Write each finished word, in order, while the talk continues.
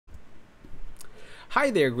Hi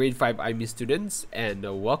there, grade 5 IME students,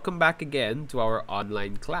 and welcome back again to our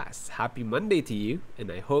online class. Happy Monday to you, and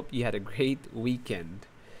I hope you had a great weekend.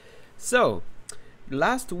 So,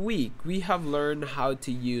 last week we have learned how to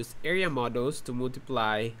use area models to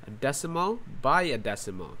multiply a decimal by a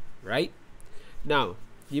decimal, right? Now,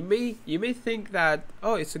 you may think that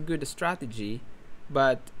it's a good strategy,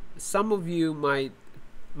 but some of you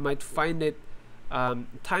might find it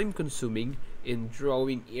time consuming in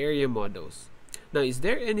drawing area models. Now, is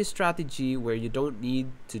there any strategy where you don't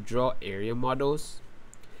need to draw area models?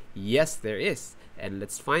 Yes, there is. And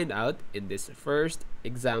let's find out in this first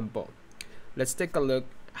example. Let's take a look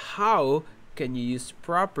how can you use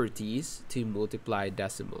properties to multiply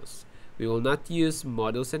decimals. We will not use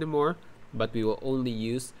models anymore, but we will only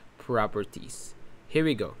use properties. Here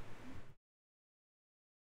we go.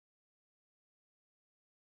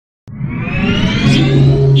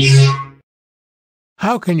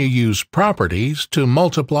 How can you use properties to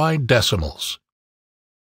multiply decimals?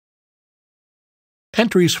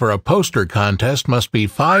 Entries for a poster contest must be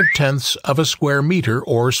 5/10 of a square meter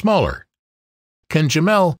or smaller. Can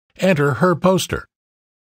Jamel enter her poster?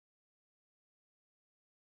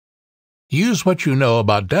 Use what you know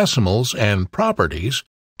about decimals and properties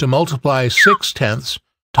to multiply 6/10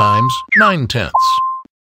 times 9/10.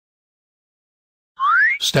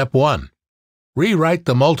 Step 1. Rewrite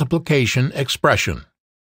the multiplication expression.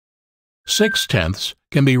 6/10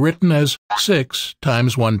 can be written as 6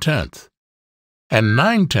 times 1/10, and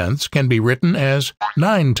 9/10 can be written as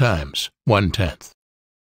 9 times 1/10.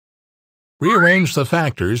 Rearrange the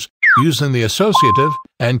factors using the associative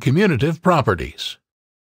and commutative properties.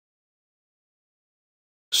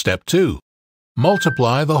 Step 2.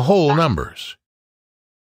 Multiply the whole numbers.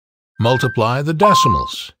 Multiply the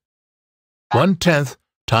decimals. 1/10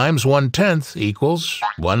 times 1/10 equals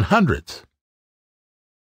 1/100th.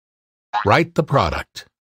 Write the product.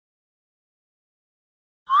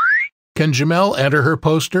 Can Jamel enter her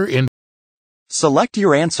poster in? Select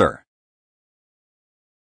your answer.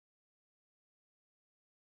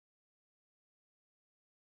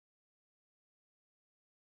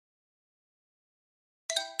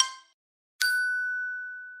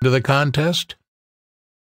 To the contest?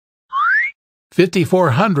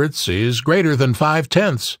 54/100ths is greater than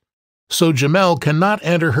 5/10, so Jamel cannot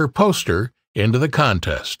enter her poster into the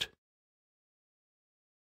contest.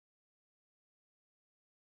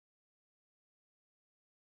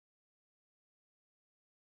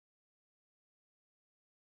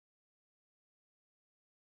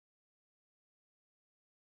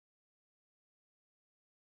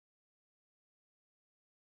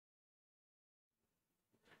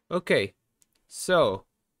 Okay, so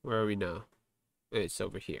where are we now? It's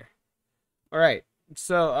over here. Alright,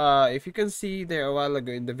 so if you can see there a while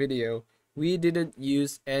ago in the video, we didn't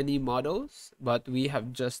use any models, but we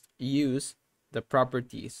have just used the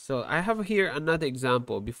properties. So I have here another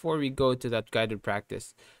example before we go to that guided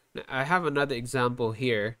practice. I have another example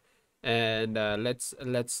here, and let's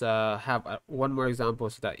have one more example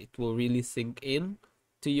so that it will really sink in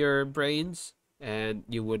to your brains and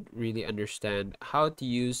you would really understand how to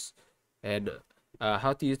use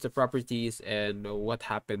the properties and what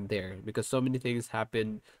happened there, because so many things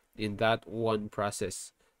happen in that one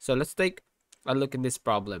process. So let's take a look in this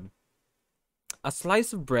problem. A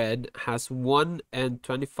slice of bread has 1 and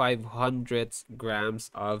 25/100 grams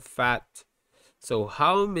of fat. So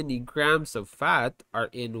how many grams of fat are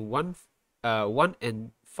in 1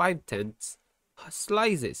 and 5/10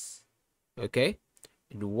 slices? Okay,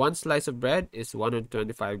 in one slice of bread is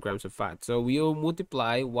 125 grams of fat. So we will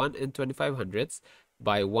multiply 1 and 25/100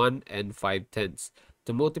 by 1 and 5/10.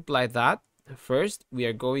 To multiply that, first we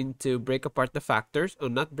are going to break apart the factors, or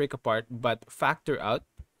not break apart, but factor out.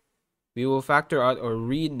 We will factor out or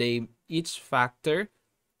rename each factor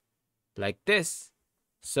like this.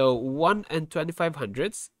 So 1 and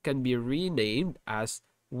 25/100 can be renamed as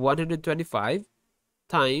 125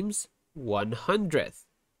 times 100th,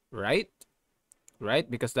 right? Right,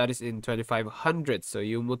 because that is in 25/100, so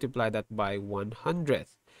you multiply that by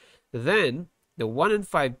 100th. Then the 1 and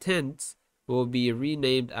 5/10 will be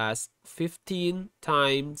renamed as 15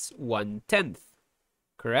 times 1/10,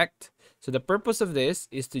 correct? So the purpose of this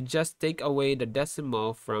is to just take away the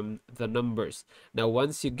decimal from the numbers. Now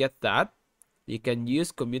once you get that, you can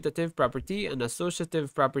use commutative property and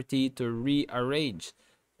associative property to rearrange.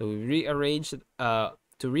 So we rearrange,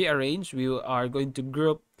 we are going to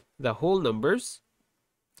group the whole numbers,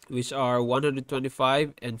 which are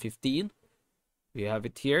 125 and 15. We have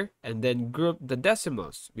it here. And then group the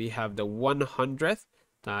decimals. We have the 100th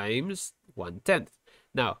times 1/10.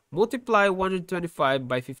 Now, multiply 125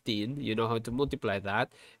 by 15. You know how to multiply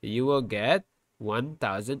that. You will get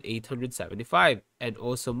 1,875. And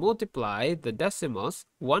also multiply the decimals.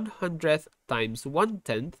 100th times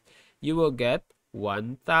 1/10, you will get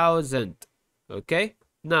 1,000. Okay?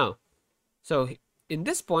 Now, so in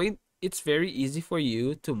this point, it's very easy for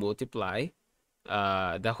you to multiply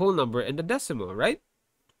the whole number and the decimal, right?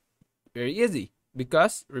 Very easy.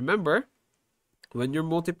 Because remember, when you're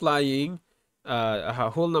multiplying a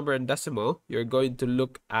whole number and decimal, you're going to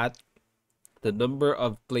look at the number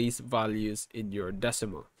of place values in your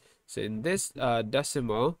decimal. So in this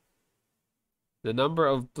decimal, the number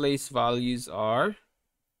of place values are,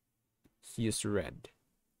 let's use red,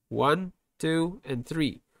 1, 2, and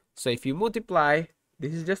 3. So if you multiply,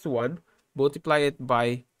 this is just 1, multiply it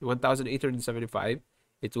by 1,875,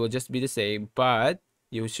 it will just be the same, but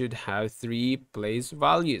you should have 3 place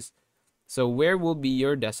values. So where will be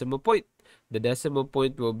your decimal point? The decimal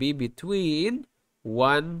point will be between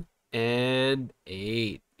 1 and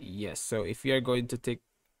 8. Yes, so if you are going to take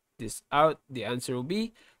this out, the answer will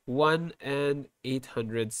be 1 and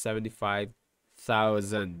 875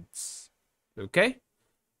 thousandths. Okay?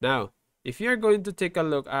 Now, if you're going to take a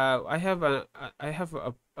look, I have a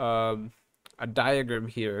diagram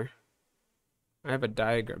here. I have a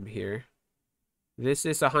diagram here. This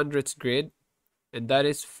is a hundredths grid, and that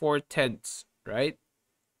is 4/10, right?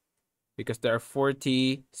 Because there are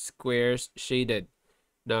 40 squares shaded.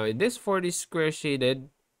 Now, in this 40 square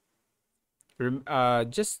shaded,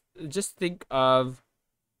 just think of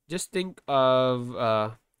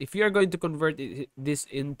if you are going to convert this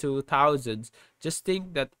into thousands, just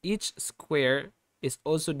think that each square is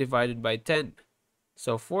also divided by 10.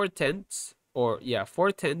 So 4/10, or yeah,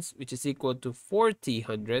 4/10, which is equal to 40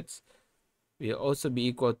 hundredths, will also be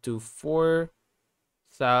equal to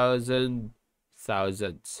 4,000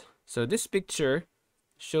 thousandths. So this picture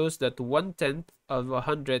shows that 1/10 of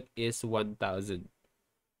 100 is 1,000.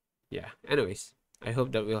 Yeah, anyways, I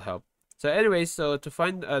hope that will help. So anyways, so to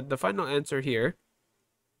find the final answer here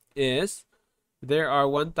is there are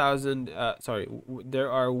 1,000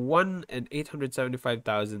 there are 1 and 875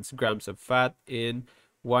 thousandths grams of fat in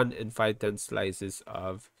 1 and 5/10 slices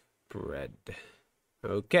of bread.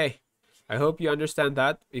 Okay, I hope you understand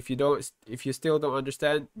that. If you still don't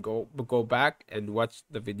understand, go back and watch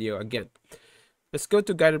the video again. Let's go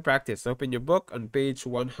to guided practice. Open your book on page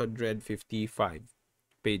 155.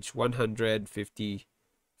 Page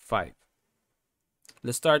 155.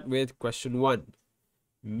 Let's start with question 1.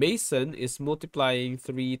 Mason is multiplying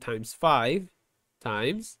 3 times 5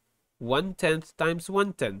 times 1/10 times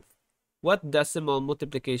 1/10. What decimal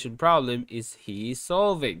multiplication problem is he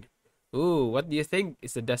solving? Ooh, what do you think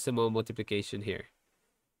is the decimal multiplication here?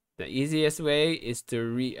 The easiest way is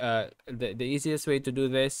to the easiest way to do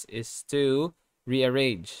this is to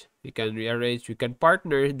rearrange. We can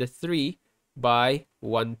partner the 3 by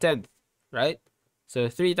 1/10, right? So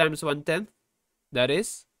 3 times 1/10, that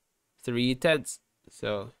is 3/10.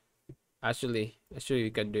 So actually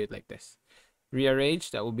we can do it like this.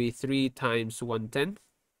 Rearrange, that will be 3 times 1/10,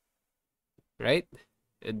 right?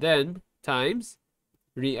 And then times,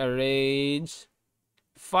 rearrange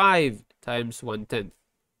 5 times 1/10.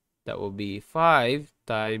 That will be 5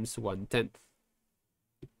 times 1/10.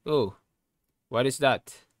 Oh, what is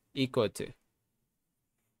that equal to?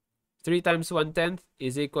 3 times 1/10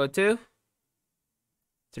 is equal to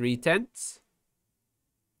 3/10.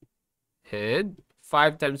 And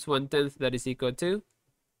 5 times 1/10, that is equal to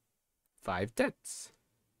 5/10.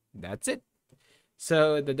 That's it.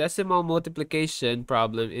 So the decimal multiplication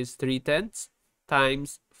problem is 3/10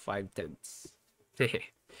 times 5/10.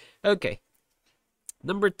 Okay.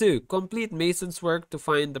 Number 2, complete Mason's work to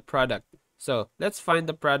find the product. So let's find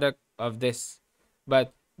the product of this.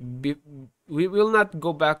 But we will not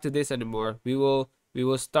go back to this anymore. We will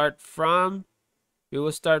start from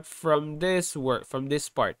this work, from this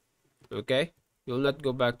part. Okay? We will not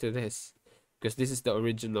go back to this because this is the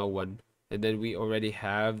original one, and then we already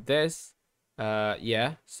have this.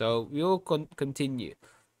 Yeah, so we will continue.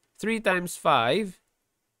 3 times 5.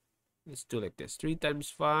 Let's do like this. 3 times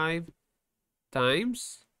 5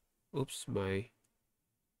 times, oops, there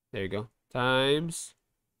you go, times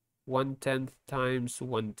 1/10 times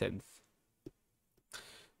 1/10.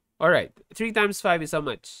 All right, 3 times 5 is how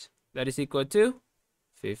much? That is equal to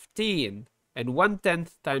 15. And 1/10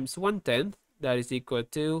 times 1/10, that is equal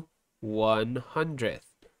to 100.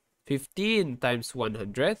 15 times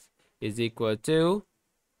 100 is equal to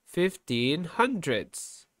 15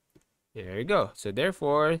 hundredths. There you go. So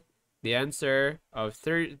therefore, the answer of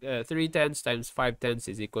 3/10 times 5/10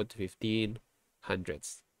 is equal to 15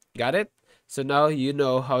 hundredths. Got it? So now you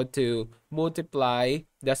know how to multiply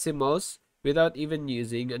decimals without even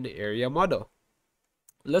using an area model.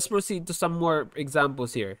 Let's proceed to some more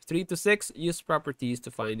examples here. 3 to 6, use properties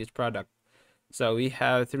to find its product. So we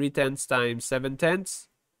have 3/10 times 7/10.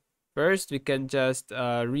 First, we can just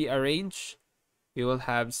rearrange. We will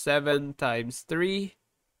have 7 times 3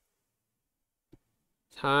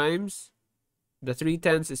 times the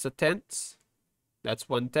 3/10 is a tenth. That's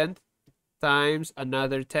 1/10 times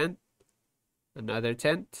another tenth. Another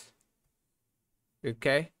tenth.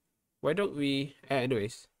 Okay. Why don't we...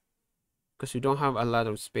 anyways. Because we don't have a lot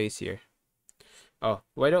of space here. Oh,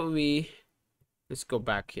 why don't we... let's go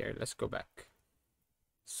back here. Let's go back.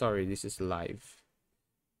 Sorry, this is live.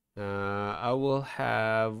 I will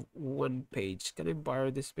have one page. Can I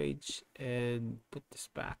borrow this page and put this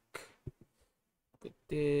back? Put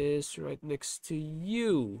this right next to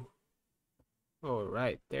you. All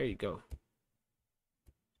right, there you go.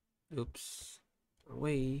 Oops,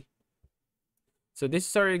 away. So this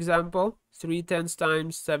is our example. 3/10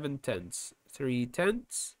 times 7/10.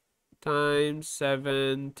 3/10 times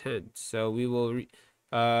 7/10. So we will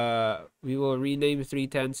rename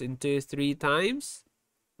 3/10 into 3 times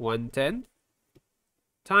 1/10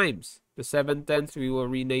 times the 7/10 we will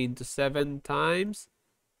rename to 7 times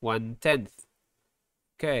 1/10.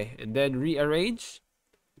 Okay, and then rearrange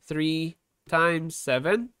 3 times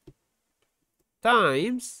 7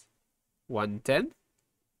 times 1/10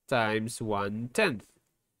 times 1/10.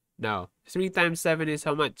 Now 3 times 7 is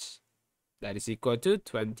how much? That is equal to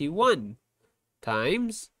 21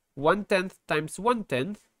 times 1/10 times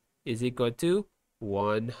 1/10 is equal to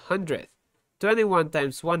 100. 21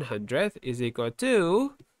 times 100 is equal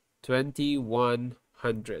to 21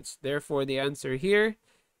 hundredths. Therefore, the answer here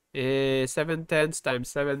is 7/10 times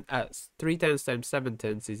 7, 3/10 times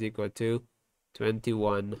 7/10 is equal to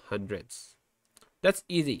 21 hundredths. That's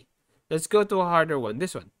easy. Let's go to a harder one.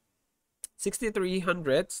 This one. 63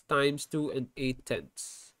 hundredths times 2 and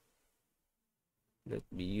 8/10. Let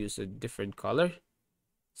me use a different color.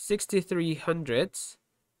 63 hundredths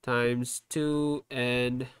times 2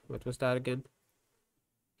 and what was that again?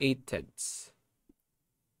 8/10.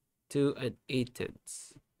 2 and 8/10.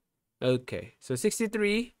 Okay, so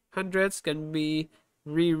 63 hundredths can be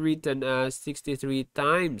rewritten as 63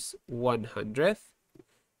 times 100th.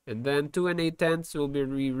 And then 2 and 8/10 will be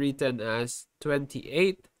rewritten as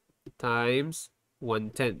 28 times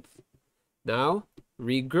 1/10. Now,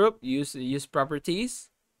 regroup, use properties.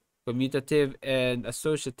 Commutative and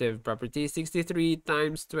associative properties. 63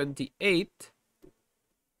 times 28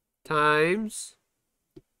 times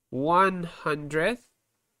 100th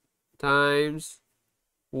times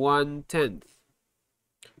 1/10.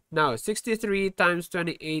 Now, 63 times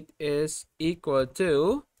 28 is equal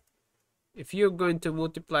to, if you're going to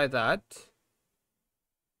multiply that,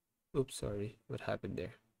 oops, sorry, what happened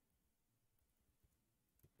there?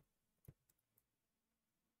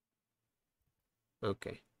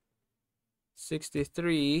 Okay.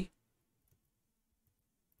 63,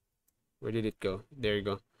 where did it go? There you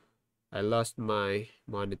go. I lost my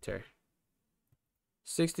monitor.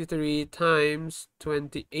 63 times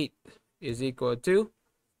 28 is equal to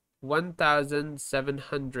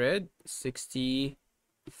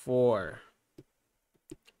 1764.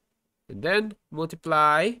 And then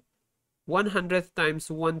multiply 100th times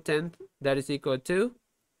 1/10, that is equal to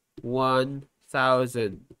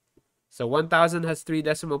 1000. So 1000 has 3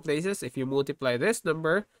 decimal places. If you multiply this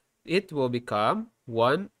number, it will become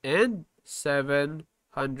 1 and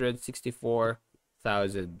 764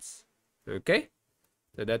 thousandths. Okay?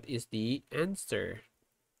 So that is the answer.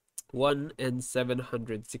 1 and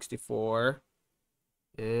 764.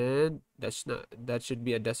 And that should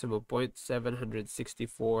be a decimal point.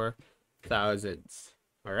 764 thousandths.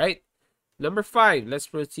 All right. Number 5. Let's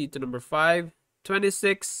proceed to number 5. 2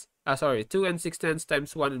 and 6/10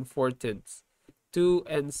 times 1 and 4/10. 2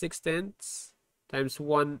 and 6/10 times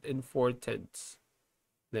 1 and 4/10.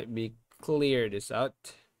 Let me clear this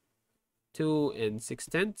out. 2 and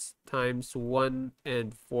 6/10 times 1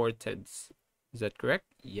 and 4/10. Is that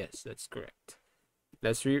correct? Yes, that's correct.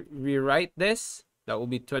 Let's rewrite this. That will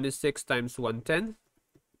be 26 times 1/10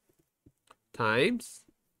 times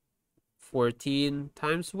 14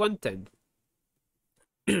 times 1/10.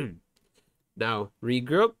 Now,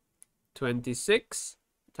 regroup. 26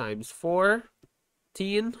 times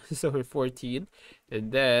 14, so 14,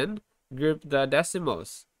 and then group the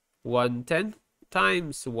decimals. 1/10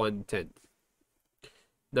 times 1/10.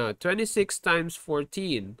 Now, 26 times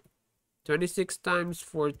 14. 26 times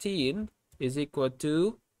 14 is equal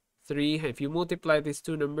to 3. If you multiply these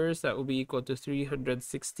two numbers, that will be equal to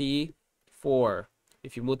 364.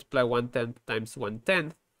 If you multiply 1/10 times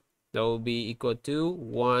 1/10, that will be equal to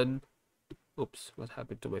 1. Oops, what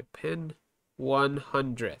happened to my pen?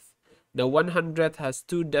 100th. The 100th has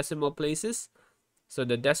 2 decimal places, so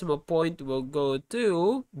the decimal point will go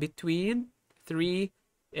to between 3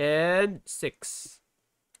 and 6.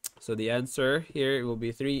 So the answer here will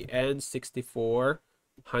be 3 and 64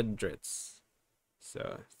 hundredths.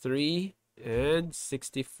 So 3 and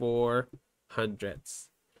 64 hundredths.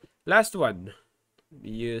 Last one.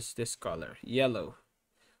 Use this color, yellow.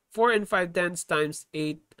 4 and 5 tenths times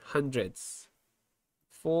 8 hundredths.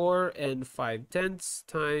 4 and 5 tenths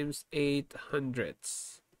times 8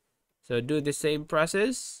 hundredths. So do the same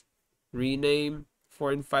process. Rename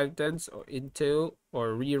 4 and 5 tenths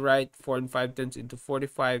or rewrite 4 and 5 tenths into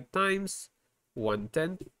 45 times 1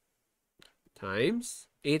 tenth times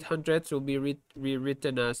 8 hundredths will be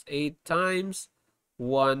rewritten as 8 times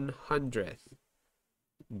 1 hundredth.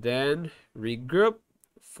 Then regroup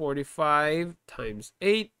 45 times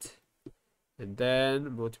 8 and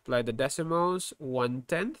then multiply the decimals. 1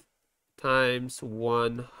 tenth times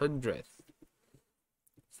 1 hundredth.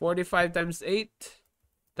 45 times 8,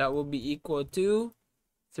 that will be equal to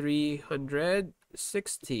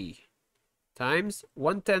 360 times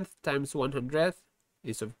 1 tenth times 1 hundredth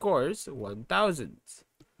is of course 1000.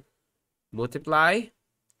 Multiply.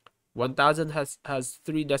 1000 has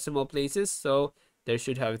 3 decimal places, so there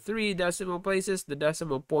should have 3 decimal places. The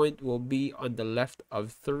decimal point will be on the left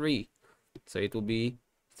of 3, so it will be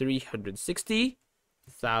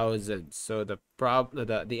 360,000. So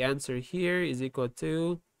the answer here is equal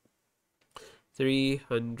to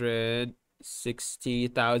 360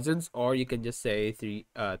 thousandths, or you can just say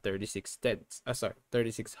 36 tenths.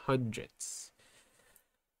 36 hundredths.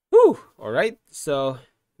 Whew! All right. So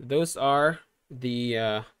those are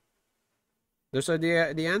the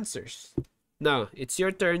answers. Now it's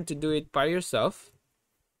your turn to do it by yourself.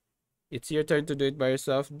 It's your turn to do it by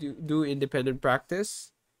yourself. Do independent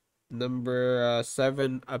practice. Number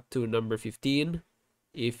 7 up to number 15.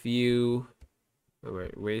 If you,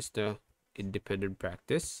 where's the independent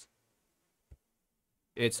practice?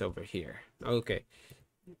 It's over here. Okay.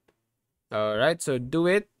 All right. So do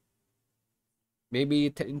it. Maybe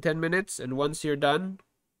in 10 minutes, and once you're done,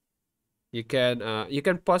 you can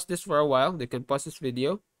pause this for a while. You can pause this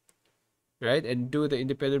video, right, and do the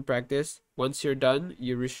independent practice. Once you're done,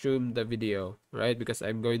 you resume the video, right, because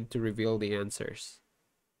I'm going to reveal the answers.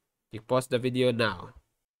 You pause the video now,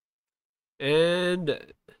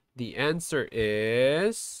 and the answer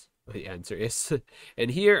is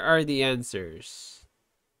and here are the answers.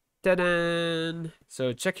 Ta-da!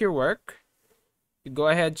 So check your work. Go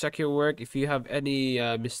ahead, check your work. If you have any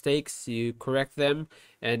mistakes, you correct them.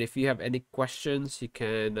 And if you have any questions, you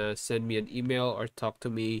can send me an email or talk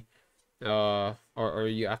to me, or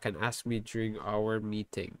you can ask me during our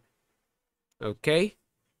meeting. Okay?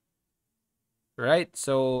 Right?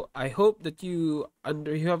 So I hope that you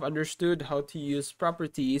have understood how to use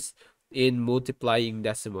properties in multiplying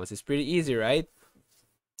decimals. It's pretty easy, right?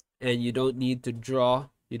 And you don't need to draw.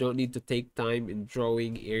 You don't need to take time in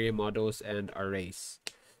drawing area models and arrays.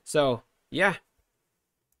 So, yeah.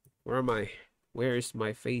 Where am I? Where is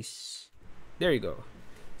my face? There you go.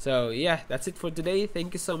 So, yeah, that's it for today.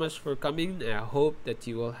 Thank you so much for coming. I hope that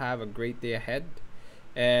you will have a great day ahead.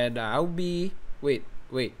 And I'll be... Wait.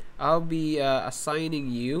 I'll be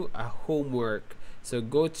assigning you a homework. So,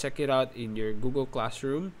 go check it out in your Google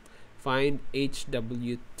Classroom. Find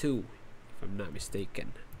HW2, if I'm not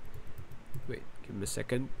mistaken. Wait. Give me a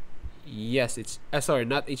second. Yes, it's sorry,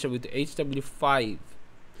 not HW2, HW5.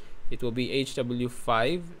 It will be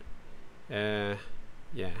HW5. Yeah,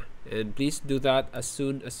 and please do that as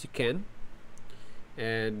soon as you can.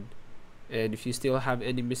 And if you still have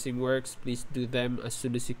any missing works, please do them as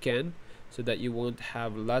soon as you can, so that you won't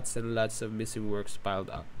have lots and lots of missing works piled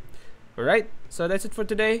up. All right, so that's it for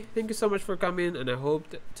today. Thank you so much for coming, and I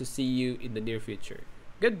hope to see you in the near future.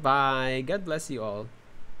 Goodbye. God bless you all.